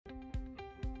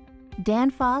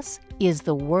Danfoss is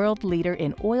the world leader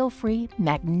in oil-free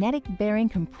magnetic bearing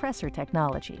compressor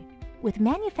technology. With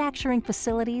manufacturing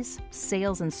facilities,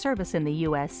 sales and service in the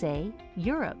USA,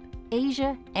 Europe,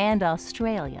 Asia, and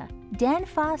Australia,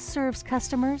 Danfoss serves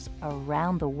customers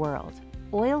around the world.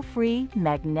 Oil-free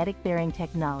magnetic bearing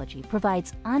technology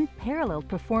provides unparalleled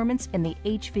performance in the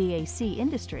HVAC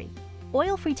industry.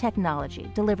 Oil-free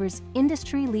technology delivers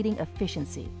industry-leading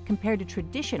efficiency compared to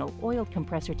traditional oiled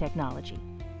compressor technology.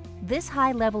 This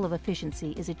high level of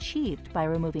efficiency is achieved by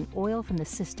removing oil from the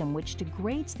system, which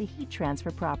degrades the heat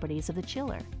transfer properties of the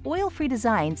chiller. Oil-free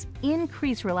designs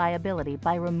increase reliability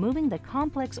by removing the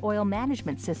complex oil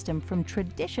management system from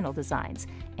traditional designs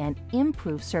and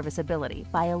improve serviceability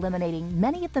by eliminating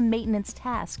many of the maintenance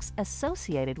tasks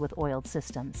associated with oiled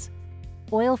systems.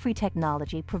 Oil-free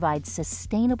technology provides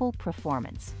sustainable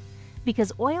performance.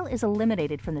 Because oil is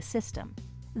eliminated from the system,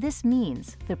 this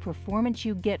means the performance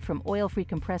you get from oil-free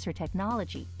compressor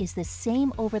technology is the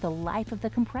same over the life of the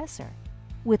compressor.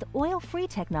 With oil-free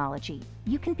technology,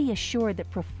 you can be assured that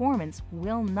performance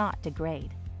will not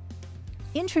degrade.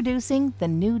 Introducing the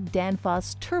new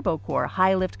Danfoss Turbocor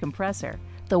high-lift compressor,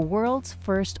 the world's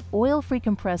first oil-free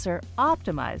compressor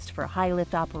optimized for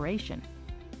high-lift operation.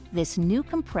 This new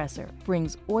compressor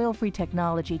brings oil-free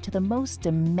technology to the most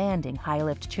demanding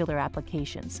high-lift chiller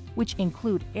applications, which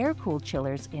include air-cooled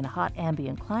chillers in hot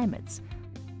ambient climates,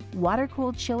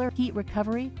 water-cooled chiller heat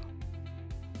recovery,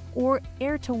 or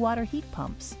air-to-water heat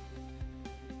pumps.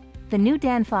 The new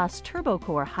Danfoss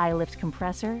Turbocor high-lift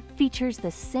compressor features the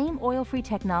same oil-free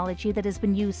technology that has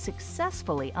been used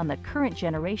successfully on the current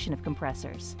generation of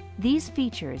compressors. These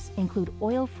features include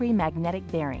oil-free magnetic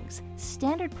bearings,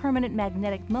 standard permanent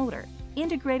magnetic motor,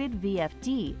 integrated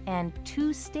VFD, and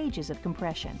 2 stages of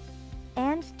compression.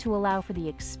 And to allow for the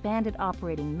expanded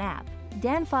operating map,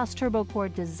 Danfoss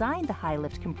Turbocor designed the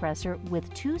high-lift compressor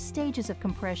with 2 stages of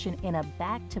compression in a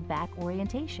back-to-back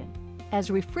orientation. As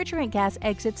refrigerant gas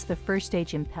exits the first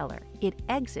stage impeller, it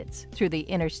exits through the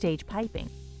inner stage piping.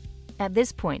 At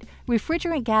this point,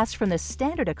 refrigerant gas from the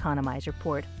standard economizer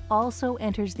port also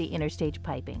enters the inner stage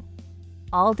piping.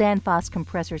 All Danfoss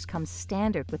compressors come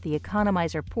standard with the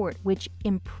economizer port, which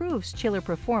improves chiller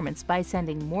performance by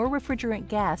sending more refrigerant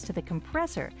gas to the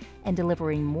compressor and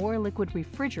delivering more liquid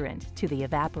refrigerant to the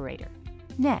evaporator.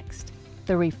 Next,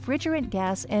 the refrigerant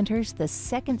gas enters the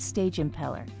second stage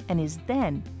impeller and is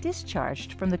then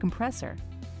discharged from the compressor.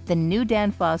 The new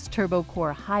Danfoss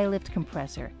Turbocor high-lift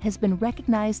compressor has been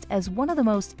recognized as one of the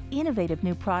most innovative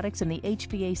new products in the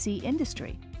HVAC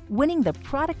industry, winning the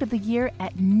Product of the Year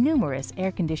at numerous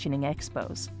air conditioning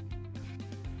expos.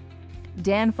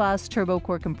 Danfoss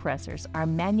Turbocor compressors are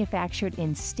manufactured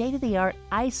in state-of-the-art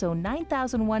ISO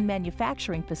 9001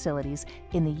 manufacturing facilities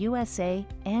in the USA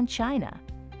and China.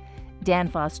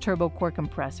 Danfoss Turbocor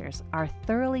compressors are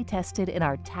thoroughly tested in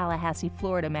our Tallahassee,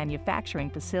 Florida manufacturing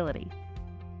facility.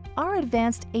 Our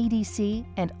advanced ADC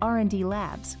and R&D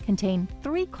labs contain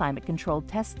 3 climate-controlled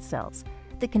test cells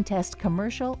that can test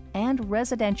commercial and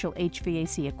residential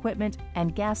HVAC equipment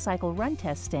and gas cycle run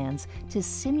test stands to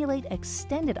simulate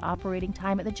extended operating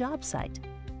time at the job site.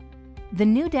 The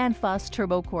new Danfoss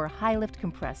Turbocor high-lift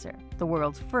compressor, the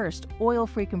world's first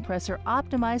oil-free compressor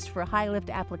optimized for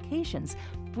high-lift applications,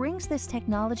 brings this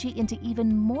technology into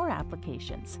even more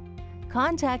applications.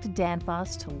 Contact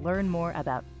Danfoss to learn more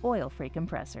about oil-free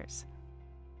compressors.